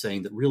column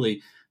saying that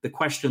really the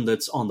question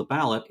that's on the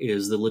ballot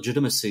is the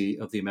legitimacy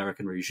of the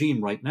American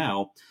regime right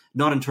now,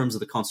 not in terms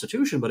of the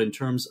Constitution, but in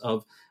terms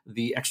of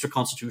the extra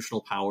constitutional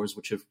powers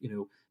which have,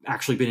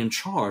 actually been in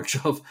charge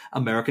of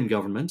American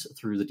government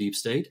through the deep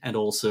state, and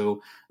also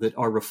that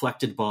are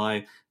reflected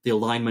by the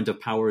alignment of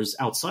powers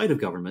outside of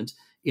government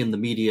in the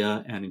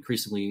media and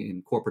increasingly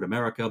in corporate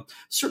America,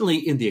 certainly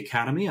in the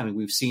academy. I mean,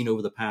 we've seen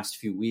over the past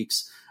few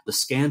weeks the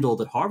scandal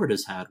that Harvard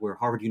has had, where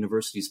Harvard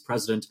University's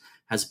president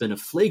has been a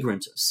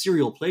flagrant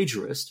serial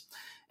plagiarist.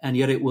 And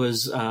yet it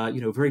was,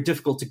 very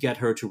difficult to get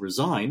her to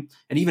resign.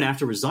 And even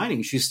after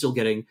resigning, she's still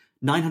getting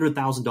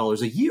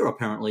 $900,000 a year,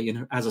 apparently,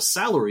 as a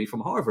salary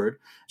from Harvard,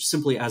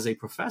 simply as a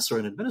professor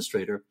and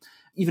administrator,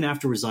 even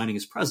after resigning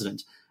as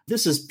president.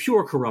 This is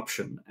pure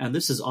corruption. And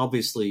this is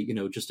obviously,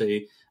 just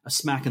a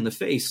smack in the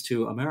face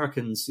to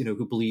Americans,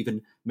 who believe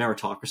in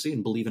meritocracy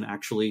and believe in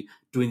actually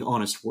doing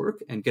honest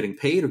work and getting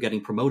paid or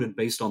getting promoted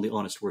based on the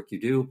honest work you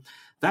do.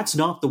 That's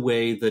not the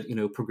way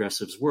that,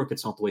 progressives work.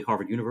 It's not the way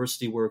Harvard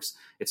University works.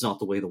 It's not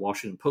the way the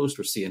Washington Post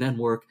or CNN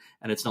work.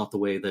 And it's not the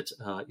way that,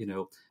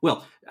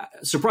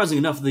 surprisingly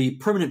enough, the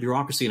permanent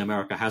bureaucracy in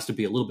America has to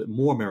be a little bit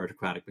more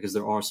meritocratic because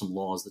there are some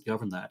laws that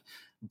govern that.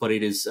 But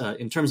it is,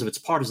 in terms of its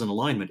partisan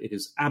alignment, it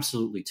is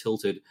absolutely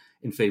tilted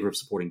in favor of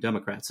supporting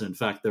Democrats. And in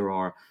fact, there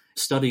are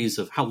studies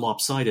of how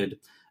lopsided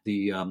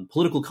the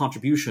political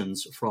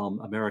contributions from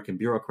American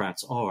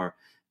bureaucrats are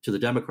to the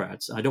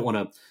Democrats. I don't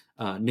want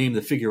to name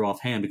the figure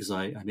offhand because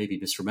I may be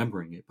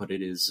misremembering it, but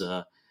it is.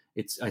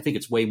 I think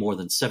it's way more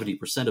than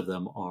 70% of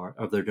them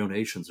of their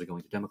donations are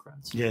going to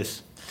Democrats.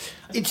 Yes.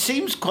 It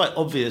seems quite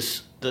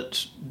obvious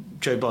that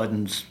Joe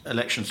Biden's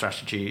election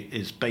strategy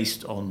is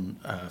based on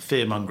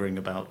fear-mongering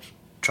about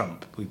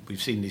Trump.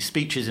 We've seen these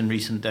speeches in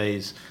recent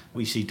days.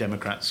 We see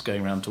Democrats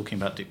going around talking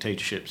about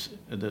dictatorships,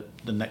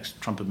 that the next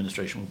Trump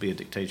administration will be a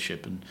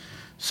dictatorship and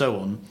so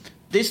on.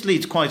 This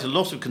leads quite a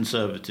lot of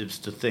conservatives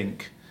to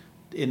think,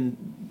 in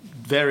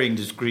varying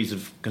degrees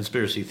of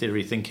conspiracy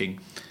theory thinking,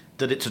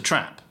 that it's a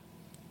trap.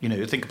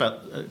 Think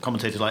about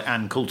commentators like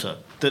Ann Coulter,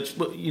 that,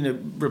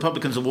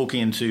 Republicans are walking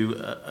into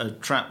a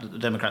trap that the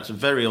Democrats have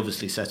very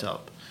obviously set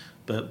up,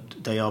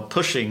 but they are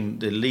pushing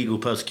the legal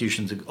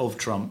persecutions of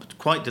Trump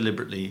quite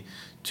deliberately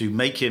to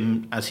make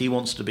him, as he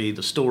wants to be,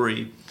 the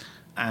story,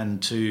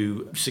 and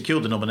to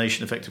secure the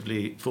nomination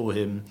effectively for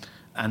him,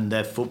 and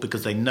therefore,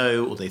 because they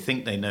know, or they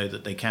think they know,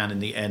 that they can in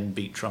the end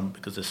beat Trump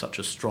because there's such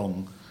a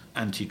strong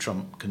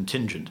anti-Trump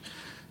contingent.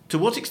 To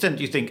what extent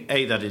do you think,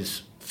 A, that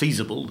is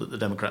feasible, that the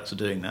Democrats are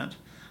doing that?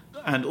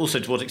 And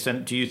also, to what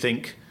extent do you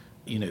think,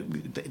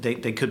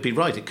 they could be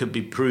right? It could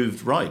be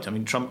proved right. I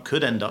mean, Trump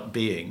could end up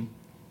being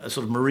a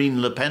sort of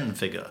Marine Le Pen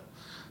figure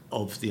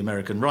of the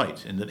American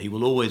right, in that he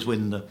will always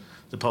win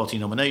the party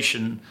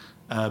nomination,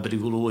 but he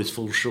will always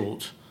fall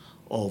short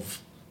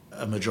of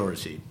a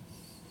majority.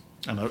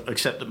 And I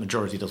accept that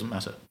majority doesn't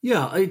matter.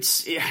 Yeah, it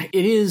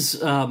is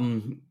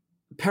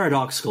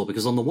paradoxical,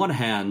 because on the one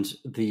hand,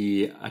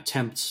 the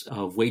attempt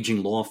of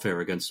waging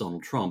lawfare against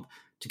Donald Trump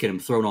to get him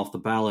thrown off the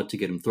ballot, to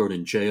get him thrown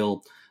in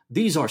jail,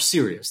 these are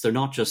serious. They're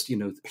not just,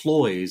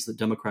 ploys that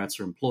Democrats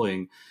are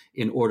employing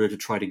in order to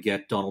try to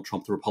get Donald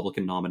Trump the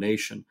Republican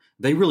nomination.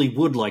 They really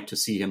would like to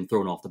see him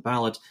thrown off the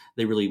ballot.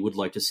 They really would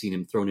like to see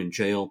him thrown in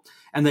jail.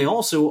 And they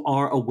also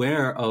are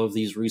aware of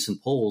these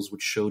recent polls,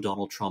 which show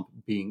Donald Trump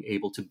being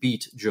able to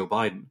beat Joe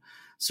Biden.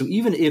 So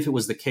even if it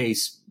was the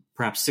case,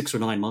 perhaps 6 or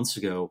 9 months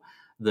ago,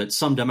 that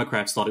some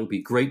Democrats thought it would be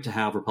great to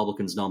have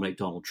Republicans nominate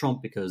Donald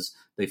Trump because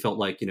they felt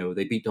like,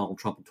 they beat Donald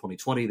Trump in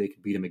 2020, they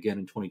could beat him again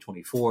in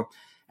 2024.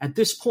 At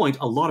this point,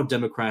 a lot of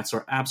Democrats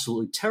are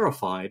absolutely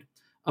terrified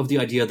of the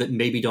idea that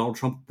maybe Donald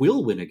Trump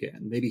will win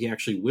again. Maybe he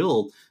actually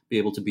will be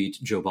able to beat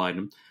Joe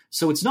Biden.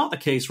 So it's not the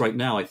case right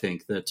now, I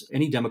think, that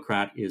any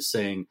Democrat is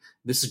saying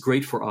this is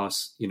great for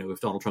us, if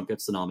Donald Trump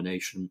gets the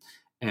nomination,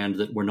 and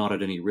that we're not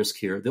at any risk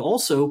here.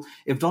 Also,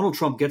 if Donald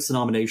Trump gets the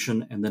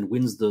nomination and then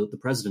wins the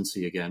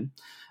presidency again,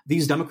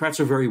 these Democrats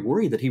are very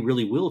worried that he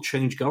really will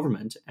change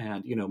government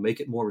and, make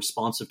it more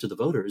responsive to the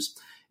voters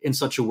in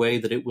such a way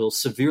that it will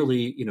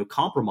severely,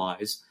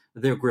 compromise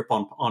their grip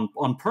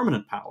on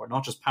permanent power,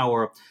 not just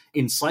power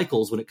in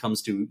cycles when it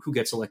comes to who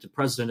gets elected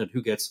president and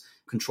who gets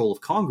control of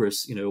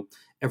Congress.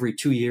 Every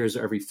 2 years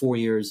or every 4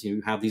 years,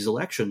 you have these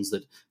elections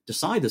that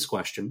decide this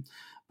question.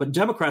 But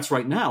Democrats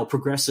right now,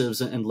 progressives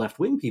and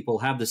left-wing people,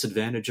 have this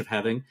advantage of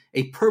having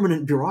a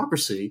permanent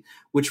bureaucracy,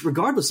 which,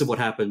 regardless of what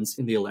happens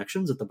in the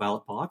elections at the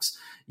ballot box,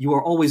 you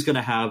are always going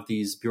to have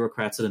these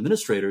bureaucrats and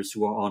administrators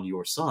who are on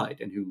your side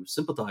and who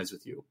sympathize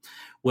with you.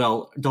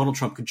 Well, Donald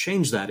Trump could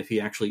change that if he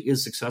actually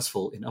is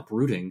successful in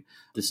uprooting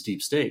this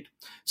deep state.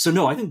 So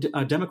no, I think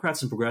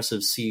Democrats and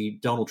progressives see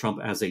Donald Trump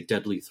as a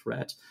deadly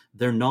threat.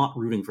 They're not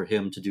rooting for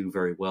him to do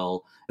very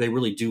well. They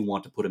really do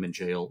want to put him in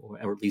jail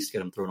or at least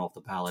get him thrown off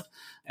the ballot.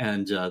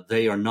 And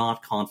they are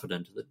not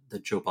confident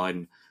that Joe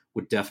Biden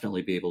would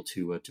definitely be able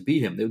to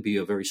beat him. It would be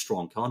a very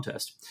strong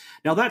contest.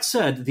 Now, that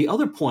said, the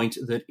other point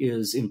that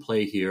is in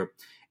play here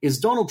is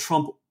Donald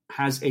Trump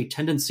has a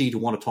tendency to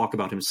want to talk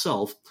about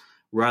himself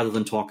rather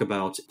than talk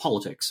about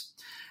politics.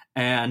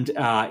 And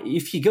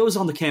if he goes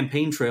on the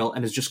campaign trail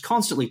and is just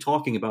constantly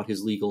talking about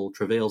his legal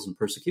travails and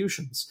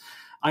persecutions,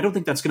 I don't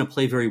think that's going to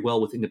play very well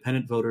with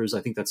independent voters.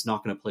 I think that's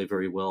not going to play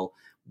very well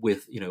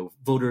with,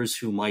 voters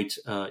who might,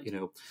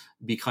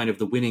 be kind of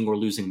the winning or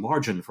losing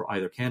margin for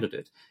either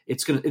candidate.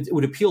 It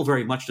would appeal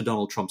very much to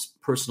Donald Trump's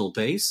personal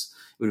base.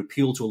 It would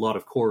appeal to a lot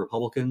of core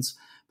Republicans,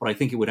 but I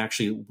think it would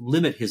actually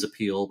limit his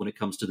appeal when it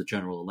comes to the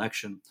general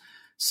election.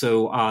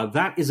 So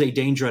that is a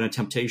danger and a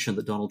temptation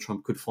that Donald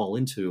Trump could fall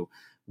into,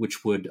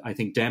 which would, I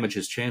think, damage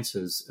his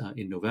chances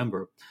in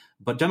November.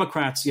 But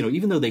Democrats,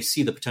 even though they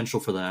see the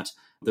potential for that,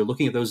 they're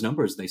looking at those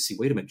numbers and they see,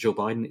 wait a minute, Joe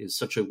Biden is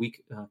such a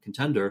weak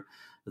contender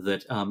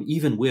that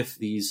even with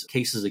these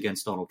cases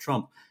against Donald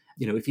Trump,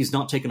 if he's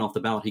not taken off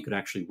the ballot, he could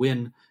actually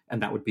win.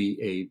 And that would be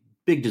a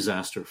big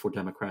disaster for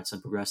Democrats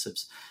and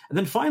progressives. And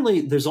then finally,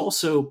 there's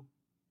also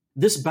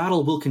this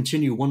battle will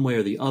continue one way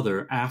or the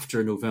other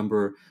after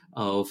November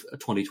of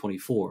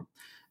 2024.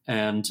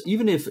 And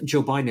even if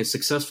Joe Biden is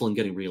successful in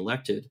getting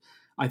reelected,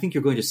 I think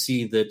you're going to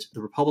see that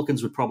the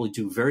Republicans would probably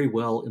do very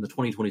well in the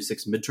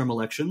 2026 midterm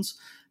elections.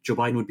 Joe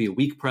Biden would be a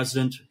weak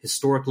president.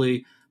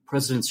 Historically,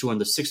 presidents who are in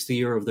the sixth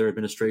year of their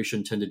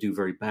administration tend to do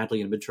very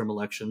badly in midterm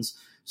elections.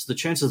 So the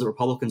chances that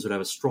Republicans would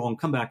have a strong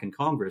comeback in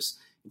Congress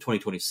in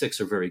 2026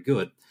 are very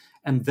good.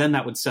 And then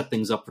that would set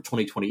things up for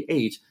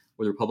 2028,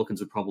 where the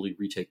Republicans would probably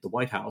retake the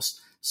White House.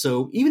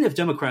 So even if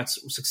Democrats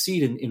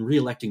succeed in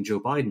reelecting Joe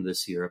Biden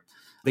this year,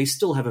 they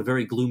still have a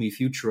very gloomy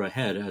future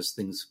ahead as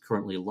things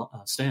currently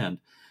stand.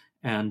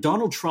 And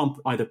Donald Trump,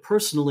 either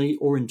personally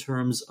or in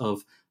terms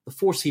of the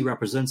force he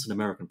represents in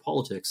American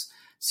politics,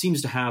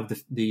 seems to have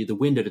the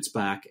wind at its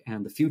back,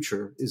 and the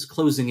future is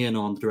closing in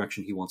on the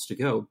direction he wants to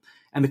go.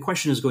 And the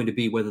question is going to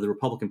be whether the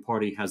Republican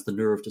Party has the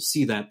nerve to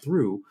see that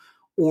through,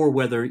 or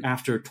whether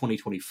after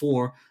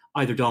 2024,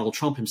 either Donald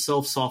Trump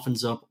himself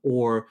softens up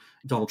or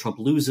Donald Trump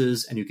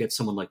loses and you get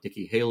someone like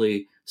Nikki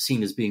Haley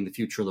seen as being the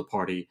future of the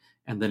party.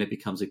 And then it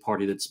becomes a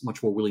party that's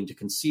much more willing to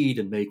concede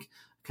and make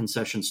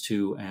concessions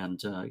to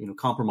and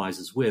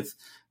compromises with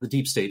the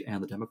deep state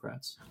and the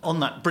Democrats. On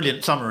that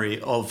brilliant summary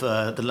of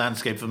the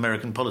landscape of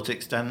American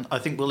politics, Dan, I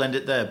think we'll end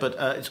it there. But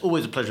it's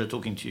always a pleasure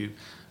talking to you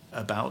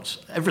about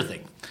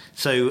everything.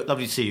 So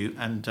lovely to see you,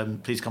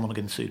 and please come on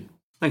again soon.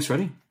 Thanks,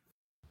 Freddie.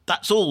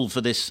 That's all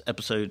for this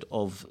episode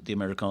of the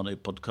Americano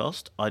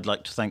podcast. I'd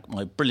like to thank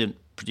my brilliant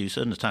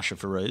producer, Natasha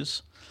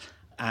Feroz,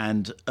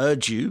 and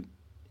urge you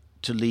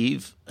to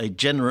leave a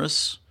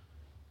generous,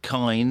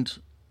 kind,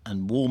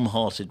 and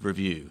warm-hearted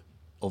review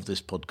of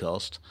this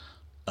podcast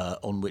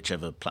on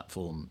whichever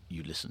platform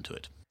you listen to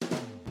it.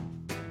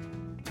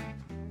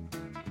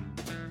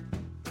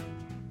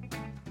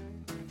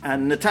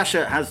 And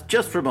Natasha has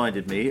just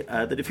reminded me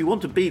that if you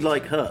want to be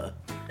like her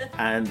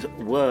and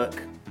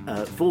work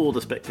for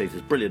The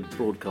Spectator's brilliant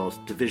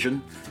broadcast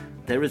division,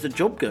 there is a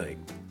job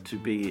going to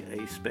be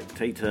a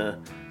Spectator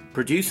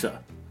producer.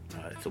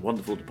 It's a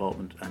wonderful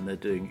department and they're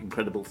doing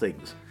incredible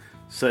things.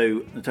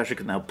 So Natasha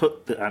can now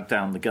put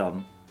down the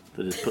gun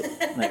that is put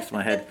next to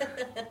my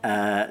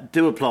head.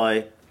 Do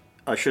apply,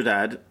 I should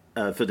add,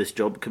 for this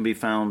job can be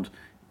found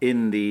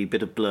in the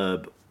bit of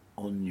blurb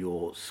on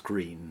your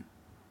screen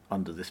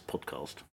under this podcast.